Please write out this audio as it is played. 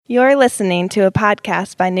You're listening to a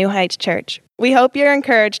podcast by New Heights Church. We hope you're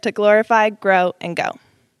encouraged to glorify, grow, and go.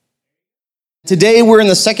 Today we're in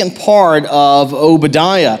the second part of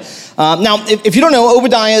Obadiah. Now, if you don't know,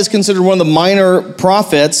 Obadiah is considered one of the minor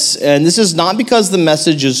prophets, and this is not because the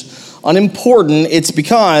message is unimportant, it's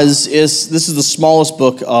because this is the smallest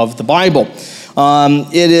book of the Bible.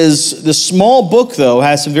 The small book, though,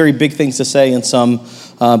 has some very big things to say and some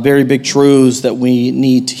very big truths that we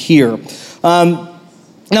need to hear.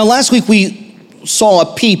 Now, last week we saw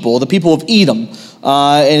the people of Edom.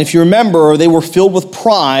 And if you remember, they were filled with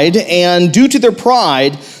pride, and due to their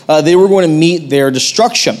pride, they were going to meet their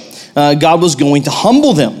destruction. God was going to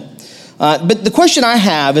humble them. But the question I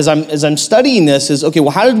have as I'm studying this is, okay,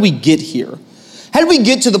 well, how did we get here? How did we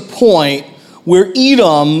get to the point where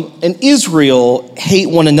Edom and Israel hate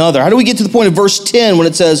one another? How do we get to the point of verse 10 when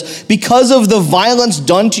it says, because of the violence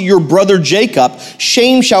done to your brother Jacob,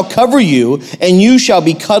 shame shall cover you, and you shall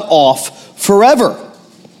be cut off forever.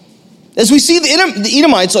 As we see the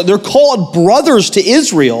Edomites, they're called brothers to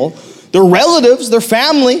Israel. They're relatives, they're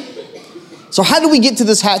family. So how do we get to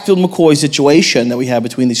this Hatfield-McCoy situation that we have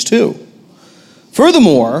between these two?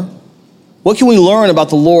 Furthermore, what can we learn about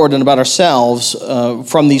the Lord and about ourselves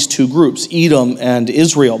from these two groups, Edom and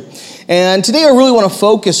Israel? And today I really want to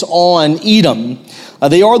focus on Edom.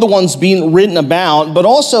 They are the ones being written about, but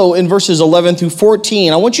also in verses 11 through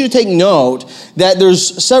 14, I want you to take note that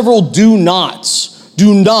there's several do nots.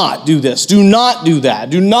 Do not do this. Do not do that.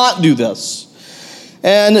 Do not do this.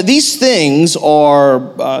 And these things are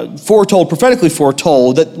prophetically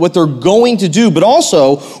foretold, that what they're going to do, but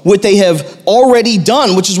also what they have already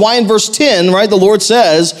done, which is why in verse 10, right, the Lord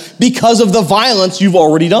says, because of the violence you've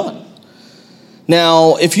already done.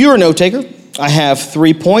 Now, if you're a note taker, I have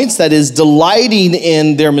 3 points. That is, delighting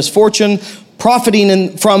in their misfortune,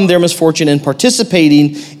 profiting from their misfortune, and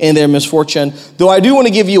participating in their misfortune. Though I do want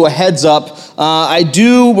to give you a heads up.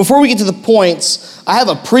 Before we get to the points, I have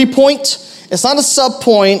a pre-point. It's not a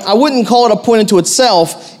sub-point. I wouldn't call it a point into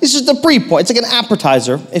itself. It's just a pre-point. It's like an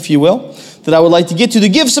appetizer, if you will, that I would like to get to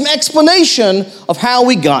give some explanation of how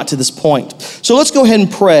we got to this point. So let's go ahead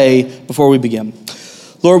and pray before we begin.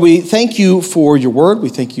 Lord, we thank you for your word. We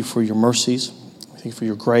thank you for your mercies. We thank you for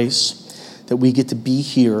your grace, that we get to be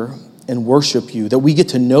here and worship you, that we get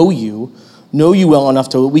to know you well enough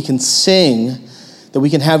that we can sing, that we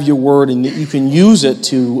can have your word, and that you can use it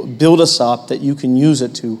to build us up, that you can use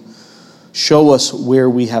it to show us where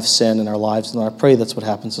we have sin in our lives. And I pray that's what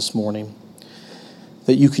happens this morning,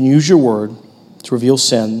 that you can use your word to reveal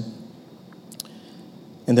sin,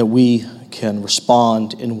 and that we can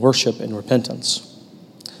respond in worship and repentance.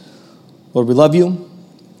 Lord, we love you.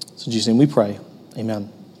 So in Jesus' name we pray. Amen.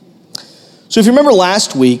 So if you remember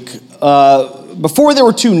last week, before there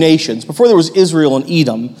were two nations, before there was Israel and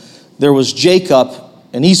Edom, there was Jacob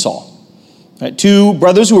and Esau. Right, two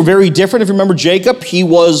brothers who were very different. If you remember Jacob, he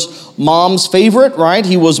was mom's favorite, right?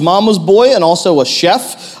 He was mama's boy and also a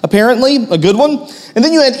chef, apparently, a good one. And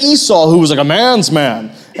then you had Esau, who was like a man's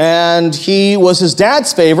man. And he was his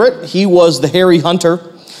dad's favorite. He was the hairy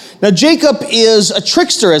hunter. Now Jacob is a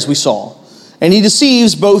trickster, as we saw. And he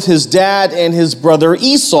deceives both his dad and his brother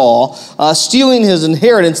Esau, stealing his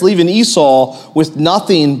inheritance, leaving Esau with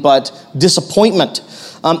nothing but disappointment.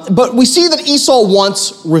 But we see that Esau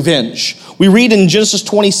wants revenge. We read in Genesis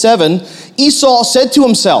 27, Esau said to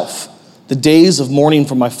himself, the days of mourning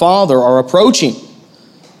for my father are approaching,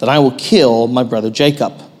 that I will kill my brother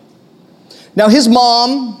Jacob. Now his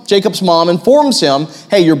mom, Jacob's mom, informs him,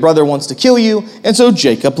 hey, your brother wants to kill you, and so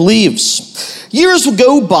Jacob leaves. Years would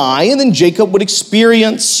go by, and then Jacob would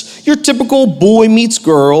experience your typical boy meets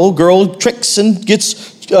girl tricks and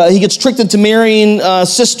he gets tricked into marrying a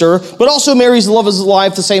sister, but also marries the love of his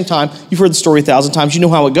life at the same time. You've heard the story 1,000 times. You know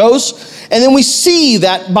how it goes. And then we see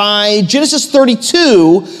that by Genesis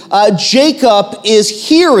 32, Jacob is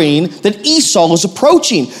hearing that Esau is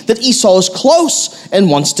approaching, that Esau is close and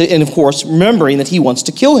of course, remembering that he wants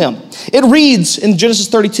to kill him. It reads in Genesis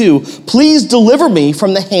 32, please deliver me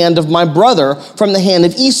from the hand of my brother, from the hand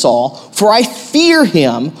of Esau, for I fear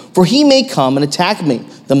him, for he may come and attack me,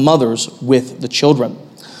 the mothers with the children.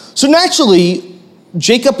 So naturally,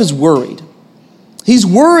 Jacob is worried. He's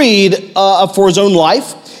worried for his own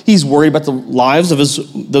life. He's worried about the lives of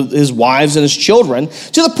his wives and his children,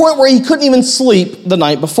 to the point where he couldn't even sleep the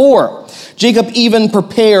night before. Jacob even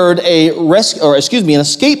prepared an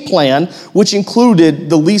escape plan, which included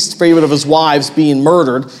the least favorite of his wives being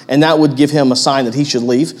murdered, and that would give him a sign that he should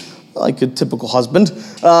leave, like a typical husband.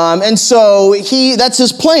 And so that's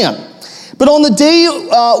his plan. But on the day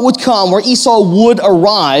would come where Esau would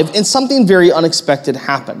arrive, and something very unexpected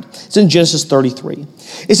happened. It's in Genesis 33.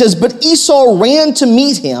 It says, "But Esau ran to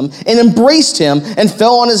meet him and embraced him and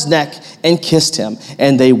fell on his neck and kissed him,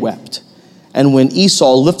 and they wept. And when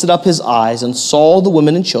Esau lifted up his eyes and saw the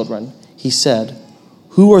women and children, he said,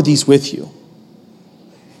 'Who are these with you?'"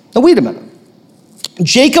 Now wait a minute.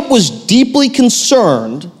 Jacob was deeply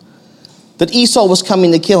concerned that Esau was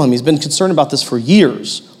coming to kill him. He's been concerned about this for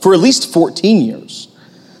years, for at least 14 years,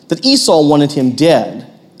 that Esau wanted him dead.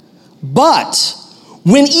 But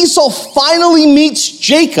when Esau finally meets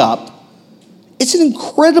Jacob, it's an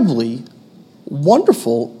incredibly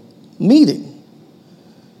wonderful meeting.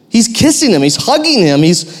 He's kissing him, he's hugging him,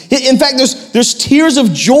 in fact, there's tears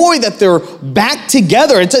of joy that they're back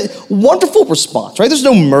together. It's a wonderful response, right? There's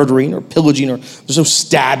no murdering or pillaging, or there's no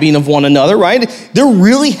stabbing of one another, right? They're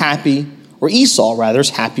really happy, or Esau rather is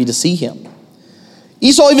happy to see him.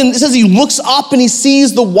 Esau even, it says he looks up and he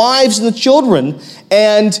sees the wives and the children,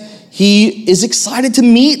 and he is excited to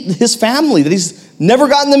meet his family that he's never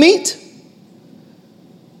gotten to meet.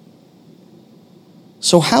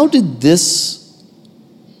 So how did this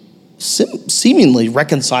seemingly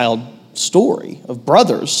reconciled story of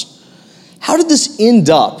brothers, how did this end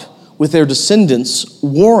up with their descendants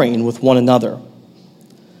warring with one another?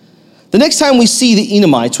 The next time we see the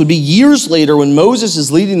Edomites would be years later when Moses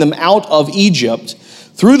is leading them out of Egypt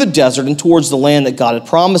through the desert and towards the land that God had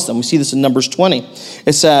promised them. We see this in Numbers 20.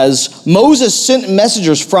 It says, "Moses sent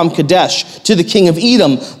messengers from Kadesh to the king of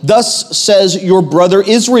Edom. Thus says your brother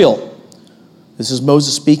Israel." This is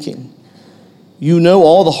Moses speaking. "You know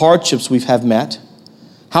all the hardships we have met,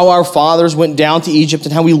 how our fathers went down to Egypt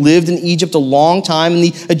and how we lived in Egypt a long time, and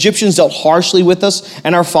the Egyptians dealt harshly with us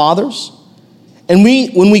and our fathers. And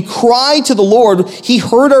when we cried to the Lord, he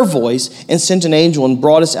heard our voice and sent an angel and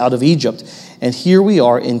brought us out of Egypt. And here we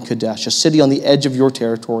are in Kadesh, a city on the edge of your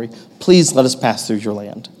territory. Please let us pass through your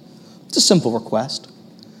land." It's a simple request.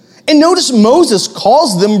 And notice Moses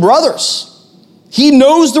calls them brothers. He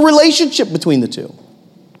knows the relationship between the two.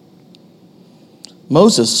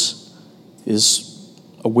 Moses is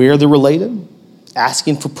aware they're related,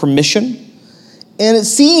 asking for permission, and it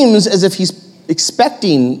seems as if he's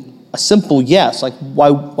expecting a simple yes, like why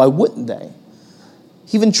wouldn't they?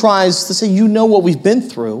 He even tries to say, "You know what we've been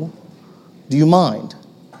through. Do you mind?"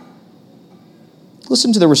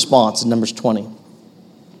 Listen to the response in Numbers 20.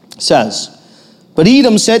 It says, "But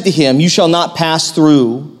Edom said to him, 'You shall not pass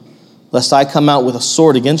through, lest I come out with a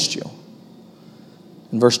sword against you.'"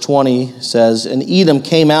 And verse 20 says, "And Edom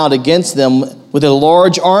came out against them with a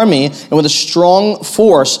large army and with a strong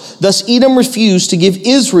force. Thus Edom refused to give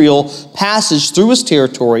Israel passage through his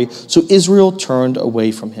territory, so Israel turned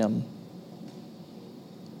away from him."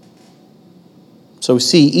 So we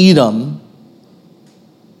see Edom,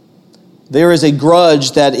 there is a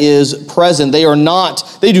grudge that is present. They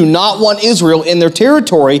do not want Israel in their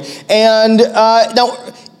territory. And now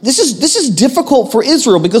this is difficult for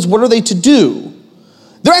Israel, because what are they to do?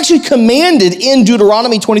 They're actually commanded in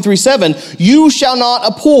Deuteronomy 23:7, "You shall not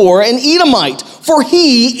abhor an Edomite, for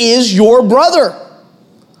he is your brother."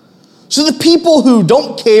 So the people who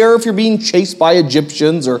don't care if you're being chased by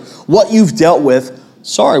Egyptians or what you've dealt with,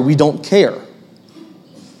 sorry, we don't care.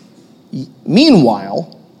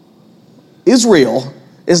 Meanwhile, Israel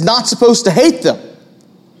is not supposed to hate them.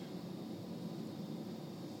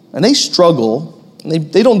 And they struggle,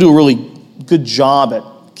 and they don't do a really good job at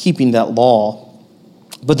keeping that law.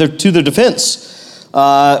 But they're to their defense.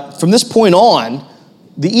 From this point on,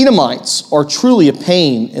 the Edomites are truly a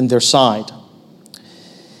pain in their side.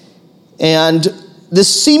 And this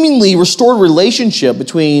seemingly restored relationship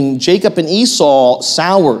between Jacob and Esau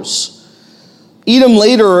sours. Edom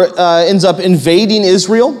later ends up invading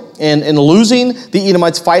Israel and losing. The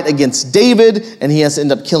Edomites fight against David, and he has to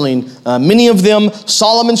end up killing many of them.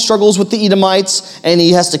 Solomon struggles with the Edomites, and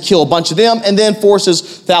he has to kill a bunch of them, and then forces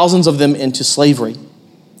thousands of them into slavery.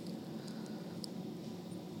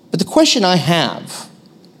 But the question I have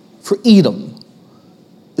for Edom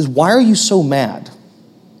is, why are you so mad?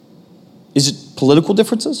 Is it political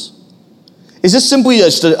differences? Is this simply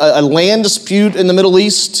just a land dispute in the Middle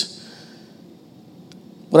East?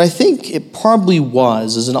 What I think it probably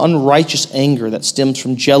is an unrighteous anger that stems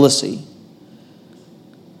from jealousy.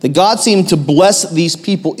 That God seemed to bless these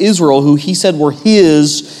people, Israel, who he said were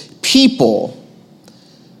his people.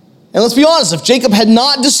 And let's be honest, if Jacob had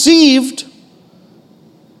not deceived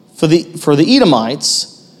for the Edomites,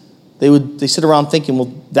 they sit around thinking, well,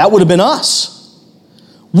 that would have been us.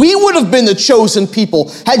 We would have been the chosen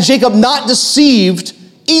people had Jacob not deceived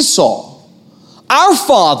Esau. our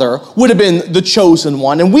father would have been the chosen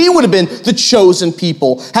one, and we would have been the chosen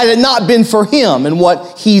people had it not been for him and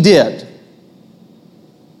what he did.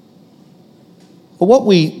 But what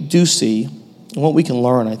we do see, and what we can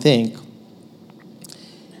learn, I think,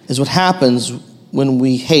 is what happens when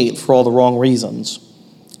we hate for all the wrong reasons.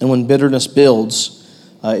 And when bitterness builds,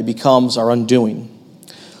 it becomes our undoing.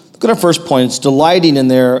 Look at our first point. It's delighting in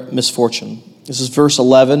their misfortune. This is verse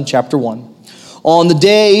 11, chapter 1. On the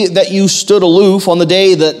day that you stood aloof, on the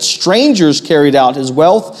day that strangers carried out his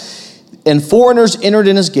wealth, and foreigners entered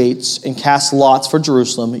in his gates and cast lots for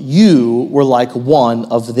Jerusalem, you were like one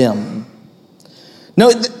of them. Now,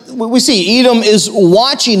 we see Edom is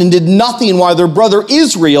watching and did nothing while their brother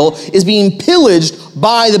Israel is being pillaged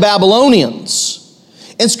by the Babylonians.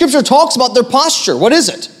 And Scripture talks about their posture. What is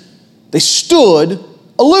it? They stood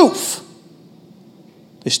aloof.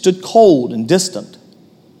 They stood cold and distant.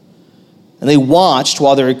 And they watched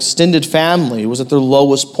while their extended family was at their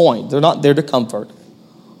lowest point. They're not there to comfort.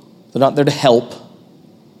 They're not there to help.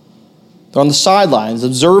 They're on the sidelines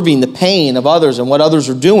observing the pain of others and what others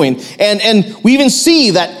are doing. And we even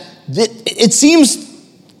see that it seems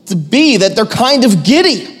to be that they're kind of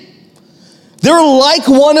giddy. They're like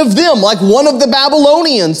one of them, like one of the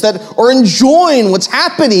Babylonians that are enjoying what's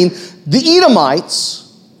happening. The Edomites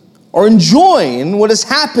are enjoying what is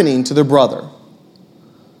happening to their brother.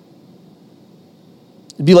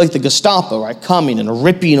 It'd be like the Gestapo, right, coming and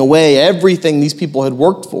ripping away everything these people had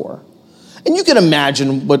worked for. And you can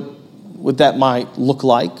imagine what that might look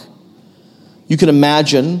like. You can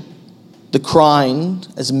imagine the crying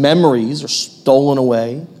as memories are stolen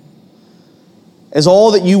away, as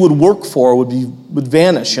all that you would work for would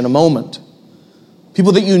vanish in a moment.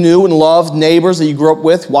 People that you knew and loved, neighbors that you grew up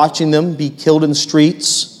with, watching them be killed in the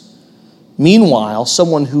streets. Meanwhile,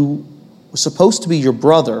 someone who was supposed to be your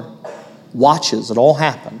brother watches it all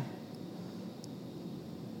happen,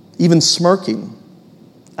 even smirking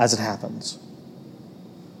as it happens.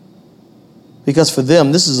 Because for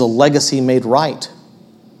them, this is a legacy made right.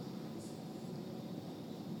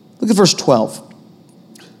 Look at verse 12.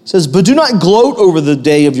 It says, but do not gloat over the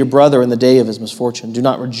day of your brother and the day of his misfortune. Do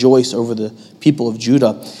not rejoice over the people of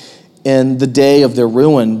Judah in the day of their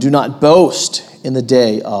ruin. Do not boast in the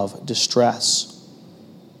day of distress.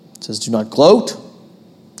 It says, do not gloat,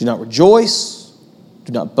 do not rejoice,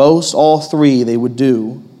 do not boast. All three they would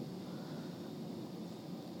do.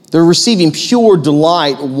 They're receiving pure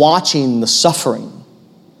delight watching the suffering.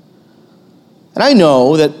 And I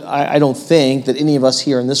know that I don't think that any of us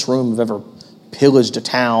here in this room have ever pillaged a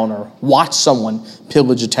town or watched someone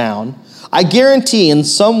pillage a town. I guarantee in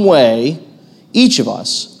some way, each of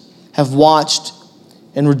us have watched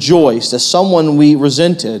and rejoiced as someone we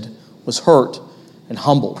resented was hurt and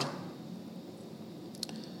humbled.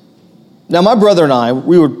 Now, my brother and I,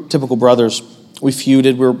 we were typical brothers. We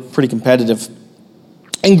feuded. We were pretty competitive.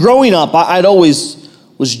 And growing up, I'd always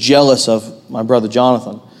was jealous of my brother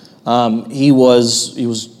Jonathan. He was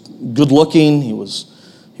good looking. He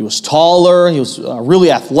was taller. He was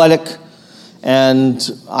really athletic, and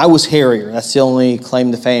I was hairier. That's the only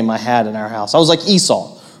claim to fame I had in our house. I was like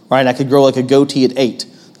Esau, right? I could grow like a goatee at 8.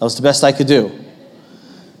 That was the best I could do.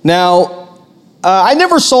 Now, I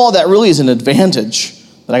never saw that really as an advantage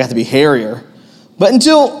that I got to be hairier. But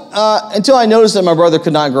until I noticed that my brother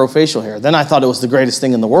could not grow facial hair, then I thought it was the greatest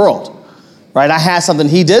thing in the world, right? I had something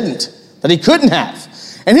he didn't, that he couldn't have.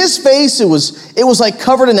 And his face, it was like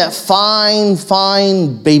covered in that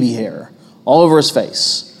fine baby hair all over his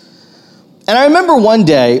face. And I remember one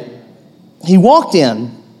day, he walked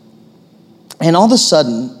in, and all of a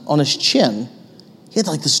sudden, on his chin, he had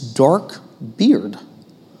like this dark beard.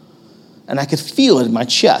 And I could feel it in my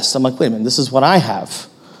chest. I'm like, wait a minute, this is what I have.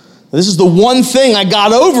 This is the one thing I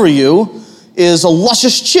got over you, is a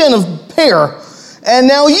luscious chin of hair. And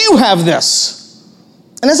now you have this.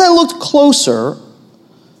 And as I looked closer,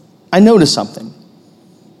 I noticed something.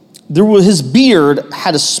 His beard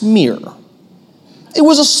had a smear. It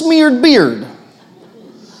was a smeared beard.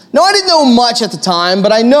 Now, I didn't know much at the time,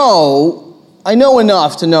 but I know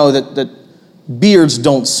enough to know that beards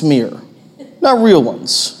don't smear. Not real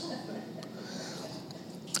ones.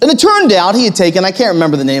 And it turned out he had taken, I can't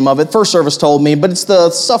remember the name of it, First Service told me, but it's the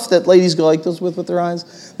stuff that ladies go like this with their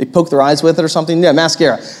eyes. They poke their eyes with it or something. Yeah,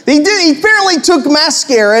 mascara. He apparently took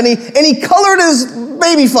mascara and he colored his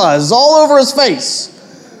baby fuzz all over his face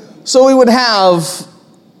so he would have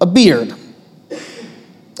a beard.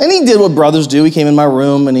 And he did what brothers do. He came in my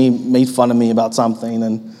room and he made fun of me about something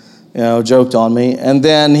and joked on me. And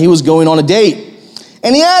then he was going on a date.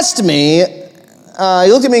 And he asked me,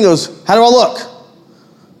 he looked at me and goes, how do I look?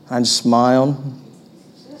 I just smiled.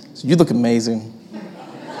 He said, you look amazing.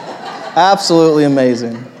 Absolutely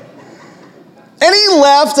amazing. And he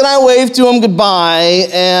left, and I waved to him goodbye,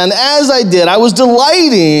 and as I did, I was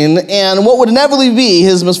delighting in what would inevitably be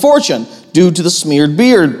his misfortune due to the smeared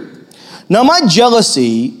beard. Now, my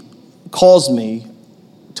jealousy caused me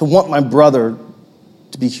to want my brother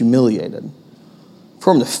to be humiliated,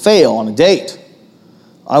 for him to fail on a date.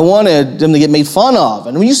 I wanted him to get made fun of.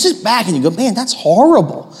 And when you sit back and you go, man, that's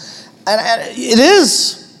horrible. And it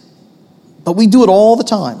is, but we do it all the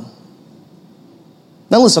time.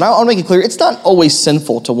 Now listen, I want to make it clear, it's not always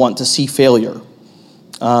sinful to want to see failure.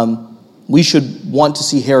 We should want to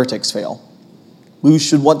see heretics fail. We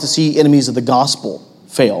should want to see enemies of the gospel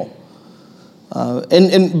fail.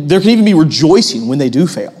 And there can even be rejoicing when they do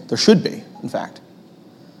fail. There should be, in fact.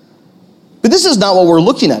 But this is not what we're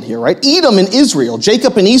looking at here, right? Edom and Israel,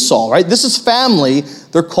 Jacob and Esau, right? This is family.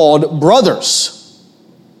 They're called brothers.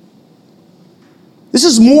 This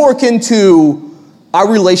is more akin to our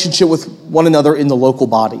relationship with one another in the local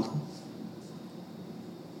body.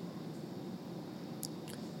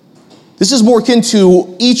 This is more akin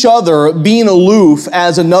to each other being aloof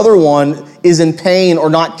as another one is in pain or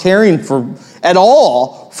not caring for at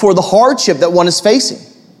all for the hardship that one is facing.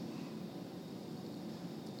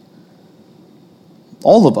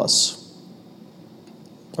 All of us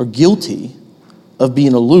are guilty of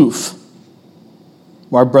being aloof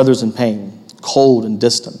while our brother's in pain, cold and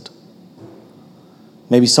distant.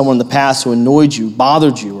 Maybe someone in the past who annoyed you,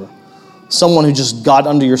 bothered you, or someone who just got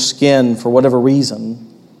under your skin for whatever reason.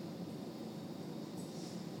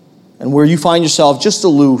 And where you find yourself just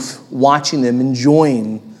aloof, watching them,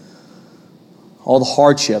 enjoying all the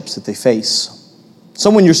hardships that they face.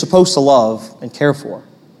 Someone you're supposed to love and care for.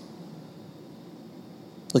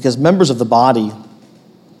 Look, as members of the body,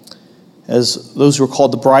 as those who are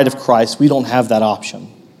called the bride of Christ, we don't have that option.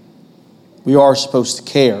 We are supposed to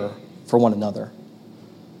care for one another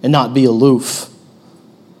and not be aloof.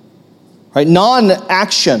 Right?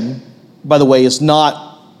 Non-action, by the way, is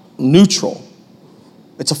not neutral.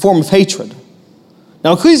 It's a form of hatred.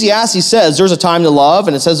 Now, Ecclesiastes says there's a time to love,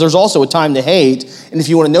 and it says there's also a time to hate. And if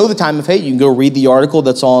you want to know the time of hate, you can go read the article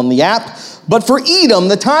that's on the app. But for Edom,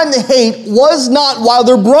 the time to hate was not while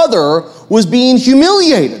their brother was being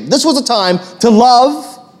humiliated. This was a time to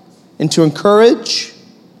love and to encourage,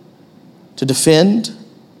 to defend.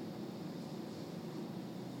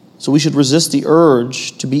 So we should resist the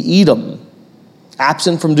urge to be Edom,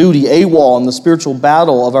 absent from duty, AWOL in the spiritual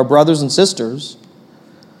battle of our brothers and sisters.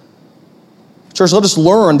 Church, let us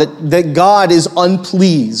learn that God is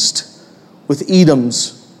unpleased with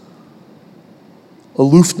Edom's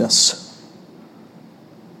aloofness.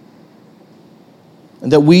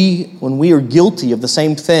 And that when we are guilty of the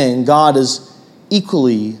same thing, God is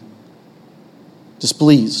equally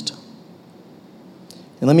displeased.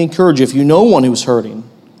 And let me encourage you, if you know one who's hurting,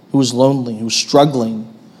 who is lonely, who's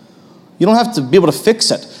struggling, you don't have to be able to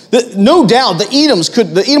fix it. No doubt the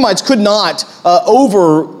Edomites could not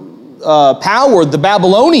overpower the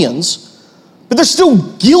Babylonians, but they're still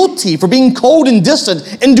guilty for being cold and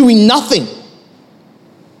distant and doing nothing.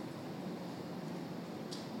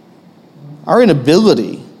 Our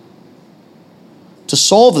inability to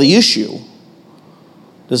solve the issue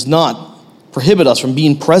does not prohibit us from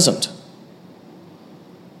being present.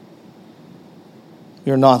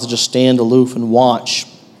 We are not to just stand aloof and watch,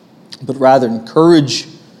 but rather encourage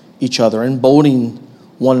each other, emboldening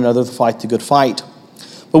one another to fight the good fight.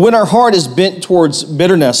 But when our heart is bent towards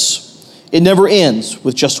bitterness, it never ends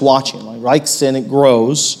with just watching. Like sin, it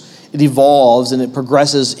grows, it evolves, and it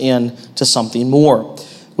progresses into something more,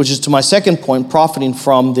 which is to my second point, profiting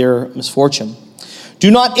from their misfortune. Do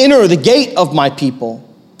not enter the gate of my people,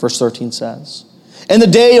 verse 13 says. In the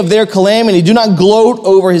day of their calamity, do not gloat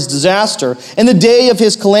over his disaster. In the day of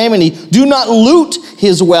his calamity, do not loot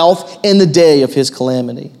his wealth in the day of his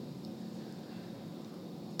calamity.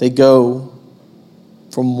 They go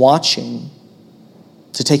from watching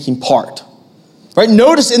to taking part. Right?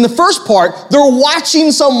 Notice in the first part, they're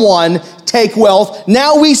watching someone take wealth.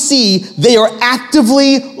 Now we see they are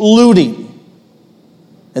actively looting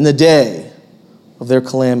in the day of their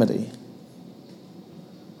calamity.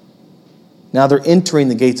 Now they're entering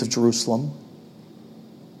the gates of Jerusalem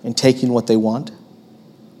and taking what they want.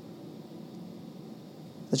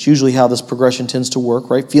 That's usually how this progression tends to work,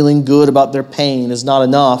 right? Feeling good about their pain is not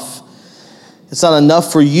enough. It's not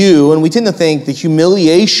enough for you, and we tend to think the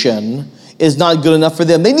humiliation is not good enough for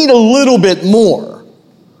them. They need a little bit more.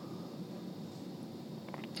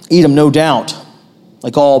 Edom, no doubt,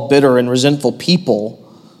 like all bitter and resentful people,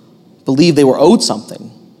 believed they were owed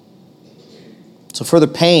something. So further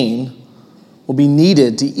pain will be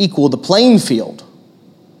needed to equal the playing field.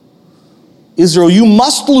 Israel, you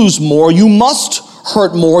must lose more, you must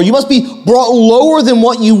hurt more, you must be brought lower than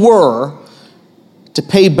what you were to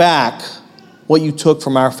pay back what you took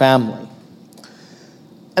from our family.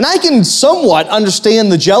 And I can somewhat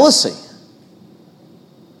understand the jealousy.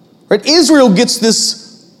 Right? Israel gets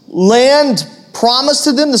this land promised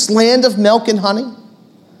to them, this land of milk and honey.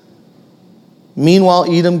 Meanwhile,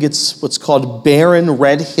 Edom gets what's called barren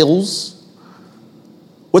red hills,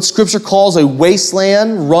 what Scripture calls a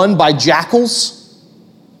wasteland run by jackals.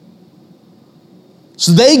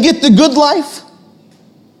 So they get the good life.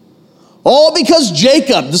 All because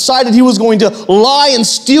Jacob decided he was going to lie and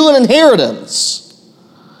steal an inheritance.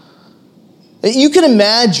 You can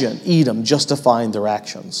imagine Edom justifying their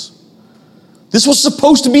actions. This was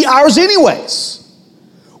supposed to be ours anyways.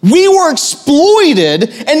 We were exploited,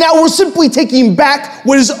 and now we're simply taking back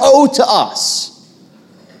what is owed to us.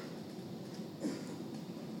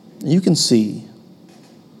 You can see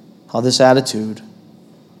how this attitude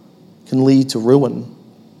can lead to ruin.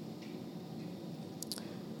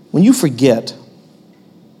 When you forget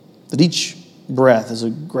that each breath is a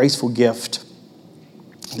graceful gift,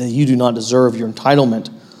 that you do not deserve, your entitlement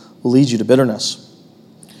will lead you to bitterness.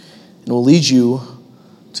 And will lead you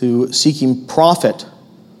to seeking profit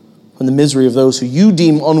from the misery of those who you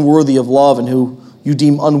deem unworthy of love and who you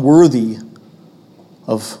deem unworthy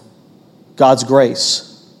of God's grace.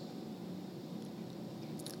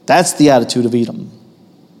 That's the attitude of Edom.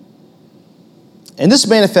 And this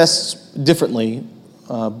manifests differently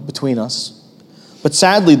between us. But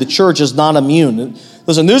sadly, the church is not immune.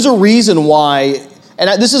 Listen, there's a reason why,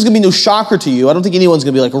 and this is going to be no shocker to you. I don't think anyone's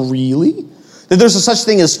going to be like, really? That there's a such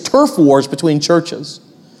thing as turf wars between churches.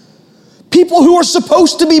 People who are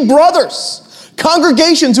supposed to be brothers.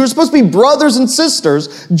 Congregations who are supposed to be brothers and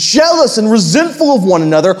sisters, jealous and resentful of one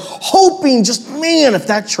another, hoping just, man, if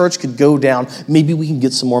that church could go down, maybe we can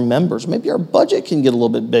get some more members. Maybe our budget can get a little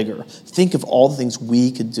bit bigger. Think of all the things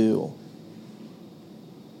we could do.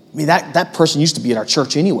 I mean, that person used to be in our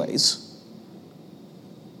church anyways.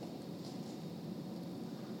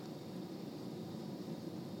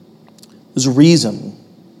 There's a reason.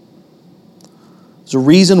 There's a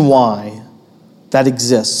reason why that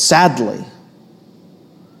exists.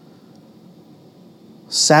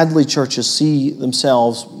 Sadly, churches see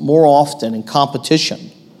themselves more often in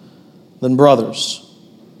competition than brothers.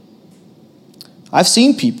 I've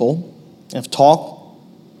seen people, and I've talked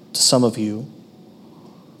to some of you,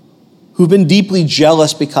 who've been deeply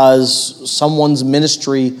jealous because someone's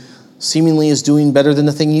ministry seemingly is doing better than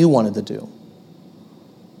the thing you wanted to do.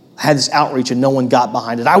 I had this outreach and no one got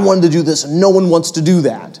behind it. I wanted to do this and no one wants to do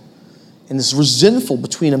that. And this resentful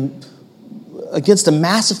against a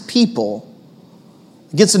mass of people,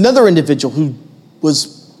 against another individual who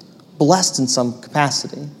was blessed in some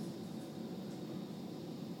capacity.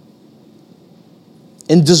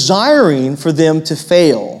 And desiring for them to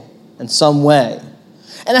fail in some way.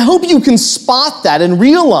 And I hope you can spot that and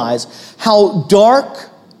realize how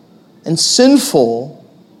dark and sinful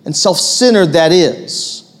and self-centered that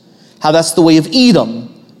is. How that's the way of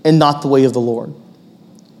Edom and not the way of the Lord.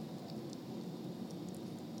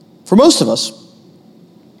 For most of us,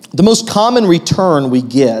 the most common return we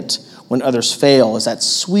get when others fail is that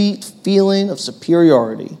sweet feeling of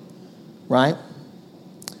superiority, right?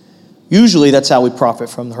 Usually that's how we profit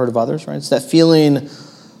from the hurt of others, right? It's that feeling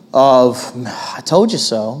of, I told you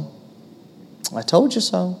so. I told you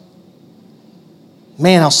so.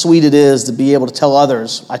 Man, how sweet it is to be able to tell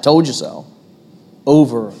others, I told you so.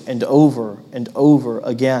 Over and over and over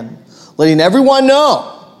again. Letting everyone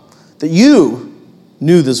know that you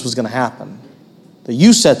knew this was going to happen. That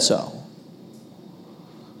you said so.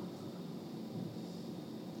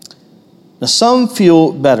 Now some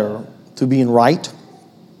feel better through being right.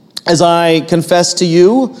 As I confess to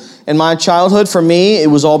you, in my childhood, for me, it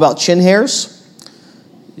was all about chin hairs.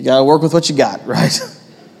 You got to work with what you got, right?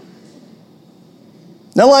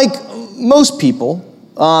 Now, like most people,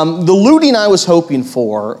 the looting I was hoping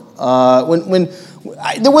for,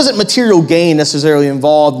 there wasn't material gain necessarily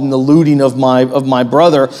involved in the looting of my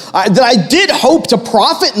brother, that I did hope to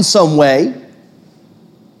profit in some way.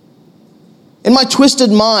 In my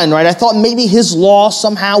twisted mind, right, I thought maybe his loss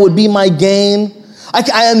somehow would be my gain.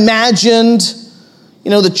 I imagined,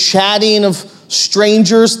 the chatting of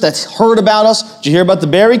strangers that heard about us. Did you hear about the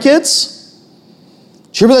Barry kids?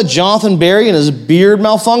 Did you hear about that Jonathan Barry and his beard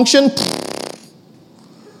malfunction?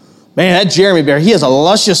 Man, that Jeremy Barry, he has a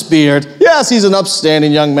luscious beard. Yes, he's an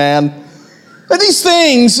upstanding young man. But these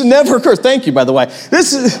things never occur. Thank you, by the way.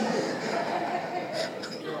 This is...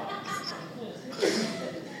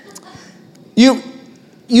 You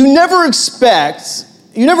never expect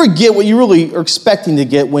you never get what you really are expecting to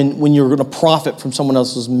get when you're going to profit from someone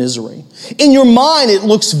else's misery. In your mind, it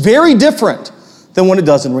looks very different than what it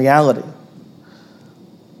does in reality.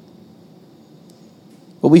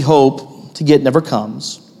 What we hope to get never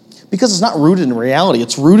comes because it's not rooted in reality.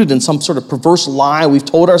 It's rooted in some sort of perverse lie we've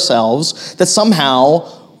told ourselves that somehow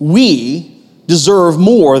we deserve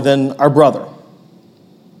more than our brother.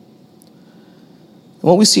 And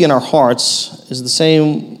what we see in our hearts is the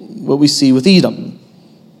same what we see with Edom.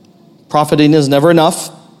 Profiting is never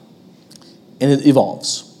enough, and it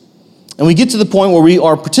evolves. And we get to the point where we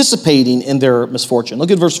are participating in their misfortune.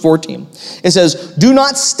 Look at verse 14. It says, "Do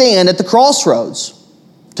not stand at the crossroads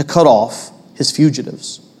to cut off his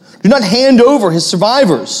fugitives. Do not hand over his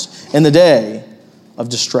survivors in the day of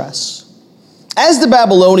distress." As the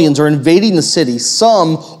Babylonians are invading the city,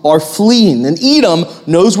 some are fleeing. And Edom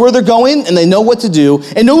knows where they're going and they know what to do.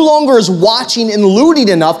 And no longer is watching and looting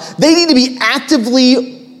enough. They need to be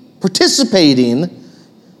actively participating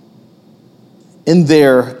in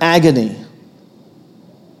their agony.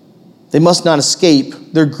 They must not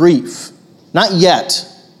escape their grief. Not yet.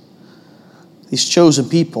 These chosen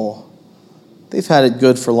people, they've had it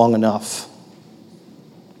good for long enough.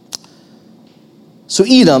 So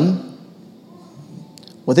Edom,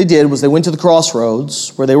 what they did was they went to the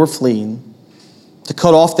crossroads where they were fleeing to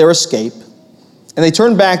cut off their escape. And they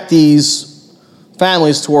turned back these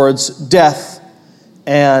families towards death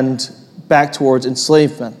and back towards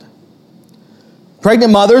enslavement.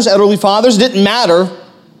 Pregnant mothers, elderly fathers, didn't matter.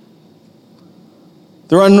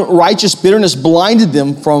 Their unrighteous bitterness blinded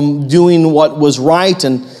them from doing what was right.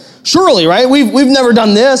 And surely, right, we've never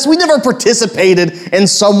done this. We never participated in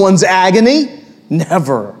someone's agony.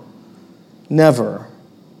 Never. Never.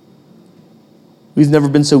 We've never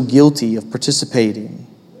been so guilty of participating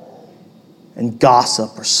in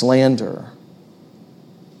gossip or slander.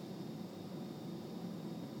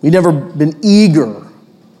 We've never been eager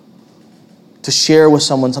to share with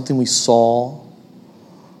someone something we saw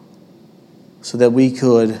so that we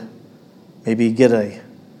could maybe get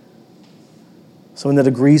someone that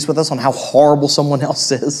agrees with us on how horrible someone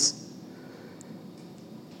else is.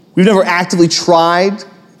 We've never actively tried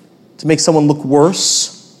to make someone look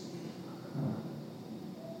worse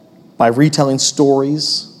by retelling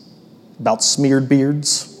stories about smeared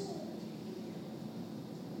beards.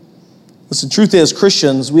 Listen, the truth is,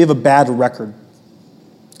 Christians, we have a bad record.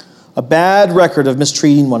 A bad record of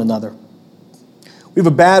mistreating one another. We have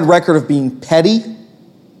a bad record of being petty.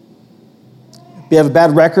 We have a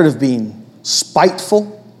bad record of being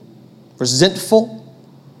spiteful, resentful,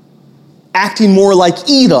 acting more like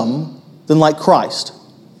Edom than like Christ.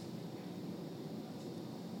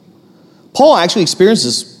 Paul actually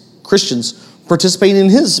experiences Christians participating in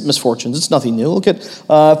his misfortunes. It's nothing new. Look at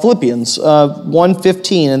Philippians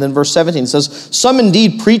 1:15 and then verse 17. It says, "Some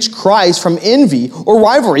indeed preach Christ from envy or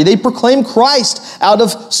rivalry. They proclaim Christ out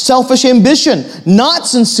of selfish ambition, not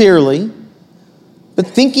sincerely, but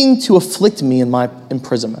thinking to afflict me in my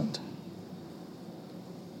imprisonment."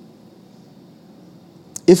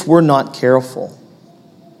 If we're not careful,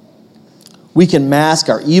 we can mask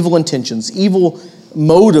our evil intentions, evil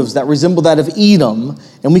motives that resemble that of Edom,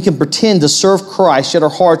 and we can pretend to serve Christ, yet our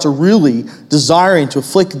hearts are really desiring to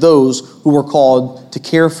afflict those who we're called to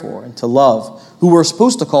care for and to love, who we're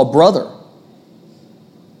supposed to call brother.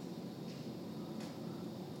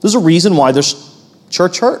 There's a reason why there's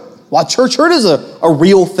church hurt. Why church hurt is a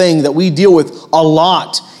real thing that we deal with a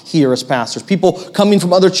lot here as pastors. People coming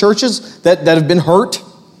from other churches that have been hurt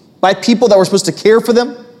by people that were supposed to care for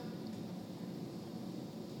them.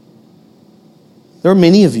 There are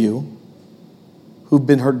many of you who've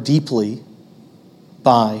been hurt deeply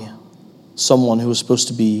by someone who was supposed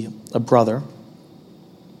to be a brother.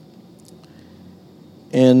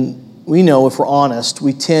 And we know, if we're honest,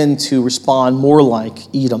 we tend to respond more like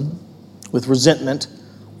Edom, with resentment,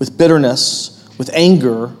 with bitterness, with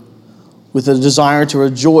anger, with a desire to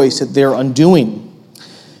rejoice at their undoing.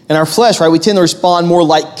 In our flesh, right, we tend to respond more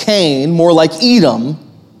like Cain, more like Edom.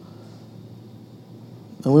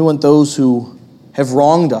 And we want those who have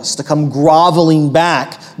wronged us to come groveling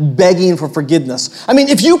back, begging for forgiveness. I mean,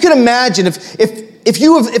 if you can imagine, if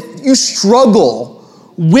you struggle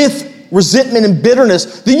with resentment and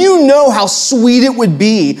bitterness, then you know how sweet it would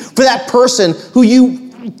be for that person who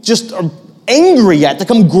you just are angry at to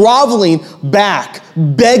come groveling back,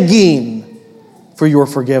 begging for your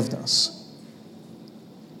forgiveness,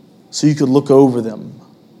 so you could look over them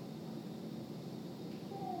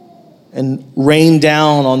and rain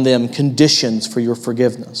down on them conditions for your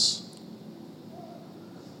forgiveness.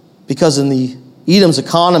 Because in the Edom's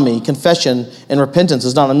economy, confession and repentance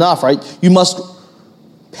is not enough, right? You must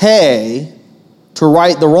pay to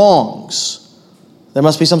right the wrongs. There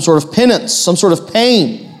must be some sort of penance, some sort of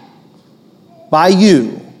pain by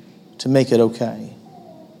you to make it okay,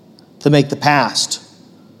 to make the past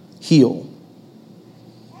heal.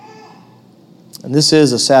 And this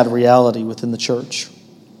is a sad reality within the church.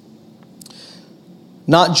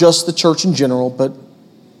 Not just the church in general, but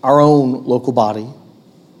our own local body,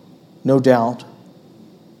 no doubt.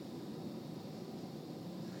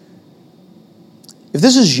 If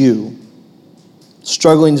this is you,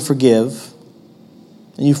 struggling to forgive,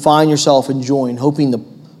 and you find yourself enjoying, hoping to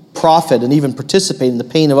profit and even participate in the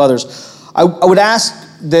pain of others, I would ask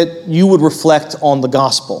that you would reflect on the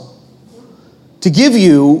gospel to give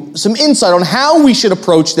you some insight on how we should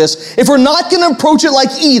approach this. If we're not going to approach it like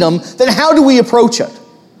Edom, then how do we approach it?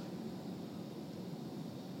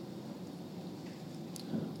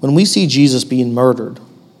 When we see Jesus being murdered,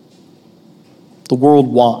 the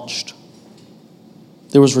world watched.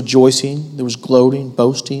 There was rejoicing, there was gloating,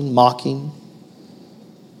 boasting, mocking.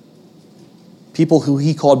 People who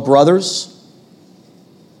he called brothers,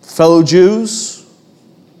 fellow Jews,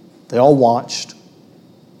 they all watched,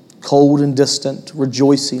 cold and distant,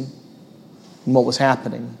 rejoicing in what was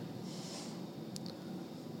happening.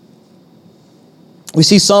 We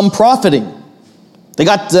see some profiting. They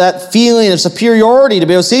got that feeling of superiority to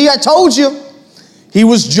be able to see, I told you, he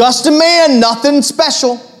was just a man, nothing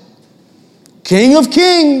special. King of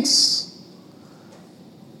kings.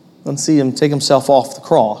 And see him take himself off the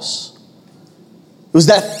cross. It was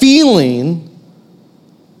that feeling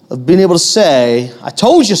of being able to say, I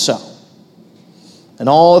told you so. And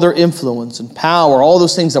all their influence and power, all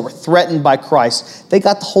those things that were threatened by Christ, they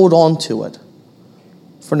got to hold on to it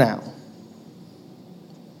for now.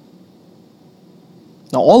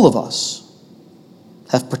 Now, all of us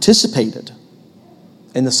have participated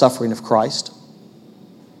in the suffering of Christ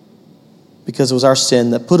because it was our sin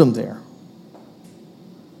that put him there.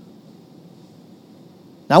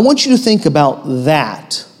 Now, I want you to think about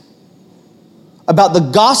that, about the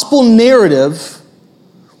gospel narrative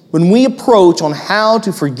when we approach on how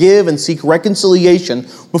to forgive and seek reconciliation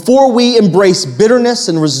before we embrace bitterness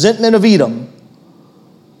and resentment of Edom,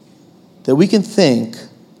 that we can think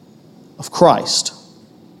of Christ.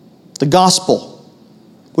 The gospel,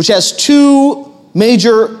 which has two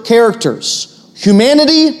major characters,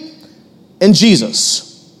 humanity and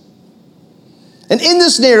Jesus. And in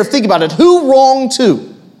this narrative, think about it, who wronged who?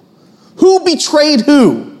 Who betrayed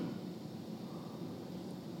who?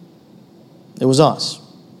 It was us.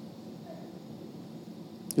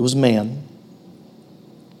 It was man.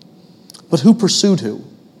 But who pursued who?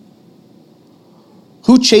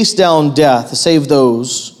 Who chased down death to save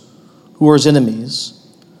those who were his enemies,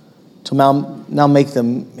 to now make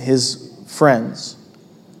them his friends?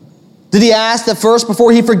 Did he ask that first,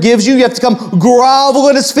 before he forgives you, you have to come grovel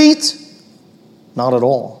at his feet? Not at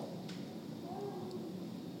all.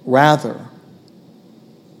 Rather,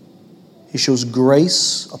 he shows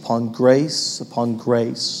grace upon grace upon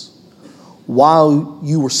grace while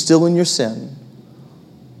you were still in your sin.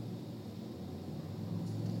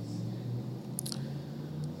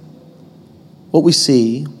 What we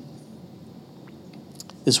see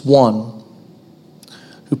is one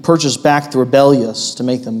who purchased back the rebellious to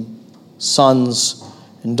make them sons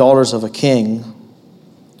and daughters of a king.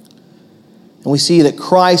 And we see that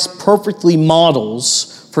Christ perfectly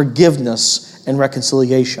models forgiveness and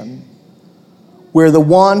reconciliation, where the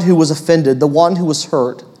one who was offended, the one who was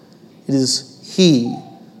hurt, it is he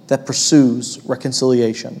that pursues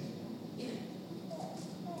reconciliation.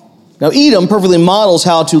 Now, Edom perfectly models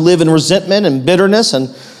how to live in resentment and bitterness,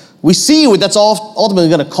 and we see what that's ultimately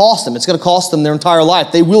going to cost them. It's going to cost them their entire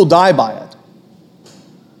life. They will die by it.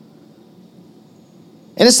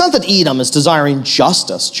 And it's not that Edom is desiring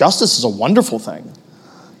justice. Justice is a wonderful thing.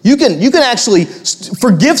 You can actually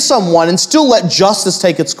forgive someone and still let justice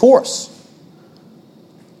take its course.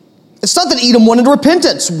 It's not that Edom wanted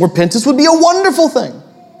repentance. Repentance would be a wonderful thing.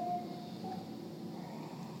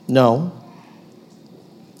 No.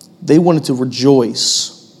 They wanted to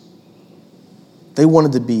rejoice. They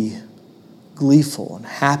wanted to be gleeful and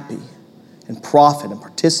happy and profit and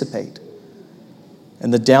participate in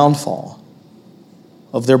the downfall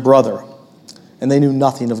of their brother. And they knew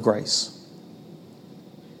nothing of grace.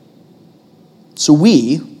 So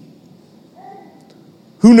we,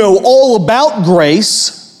 who know all about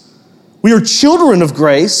grace, we are children of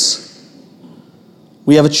grace,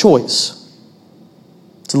 we have a choice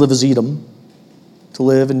to live as Edom, to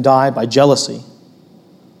live and die by jealousy,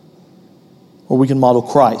 or we can model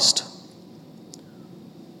Christ.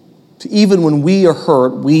 To even when we are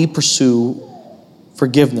hurt, we pursue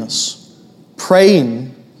forgiveness,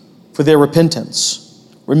 praying for their repentance,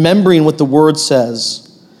 remembering what the Word says,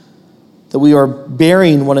 that we are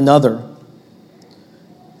bearing one another.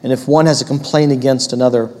 And if one has a complaint against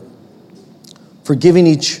another, forgiving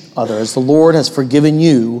each other, as the Lord has forgiven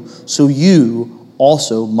you, so you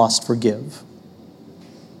also must forgive.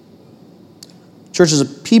 Church is a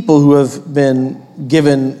people who have been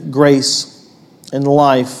given grace in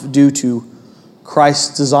life due to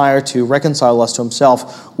Christ's desire to reconcile us to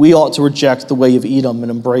himself. We ought to reject the way of Edom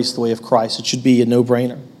and embrace the way of Christ. It should be a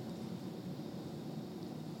no-brainer.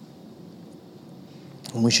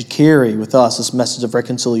 And we should carry with us this message of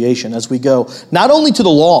reconciliation as we go, not only to the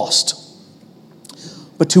lost,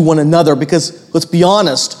 but to one another. Because, let's be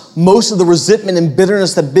honest, most of the resentment and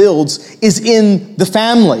bitterness that builds is in the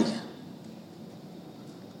family.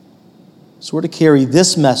 So we're to carry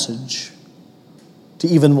this message to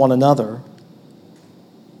even one another.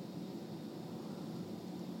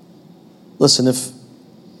 Listen, if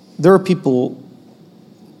there are people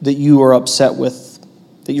that you are upset with,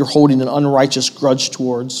 that you're holding an unrighteous grudge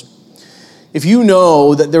towards, if you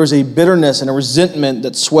know that there's a bitterness and a resentment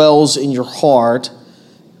that swells in your heart,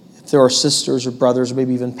 if there are sisters or brothers or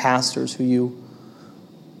maybe even pastors who you,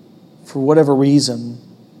 for whatever reason,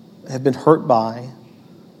 have been hurt by,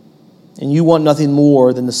 and you want nothing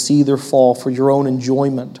more than to see their fall for your own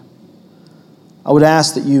enjoyment, I would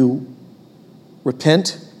ask that you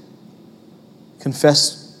repent,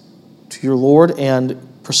 confess to your Lord, and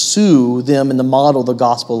pursue them in the model the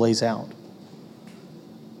gospel lays out.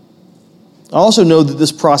 I also know that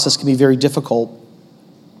this process can be very difficult.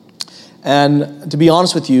 And to be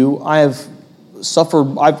honest with you, I have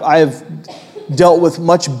dealt with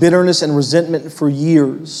much bitterness and resentment for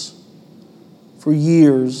years.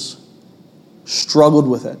 Struggled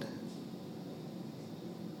with it.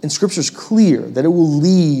 And Scripture's clear that it will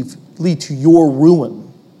lead to your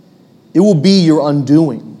ruin. It will be your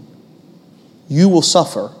undoing. You will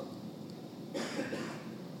suffer.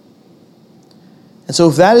 And so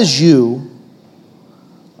if that is you,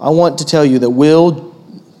 I want to tell you that Will,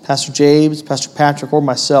 Pastor James, Pastor Patrick, or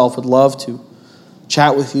myself would love to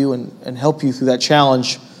chat with you and help you through that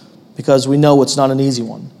challenge, because we know it's not an easy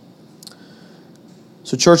one.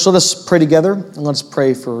 So church, let us pray together and let's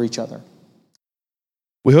pray for each other.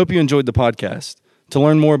 We hope you enjoyed the podcast. To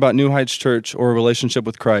learn more about New Heights Church or a relationship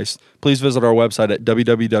with Christ, please visit our website at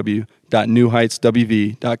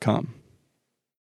www.newheightswv.com.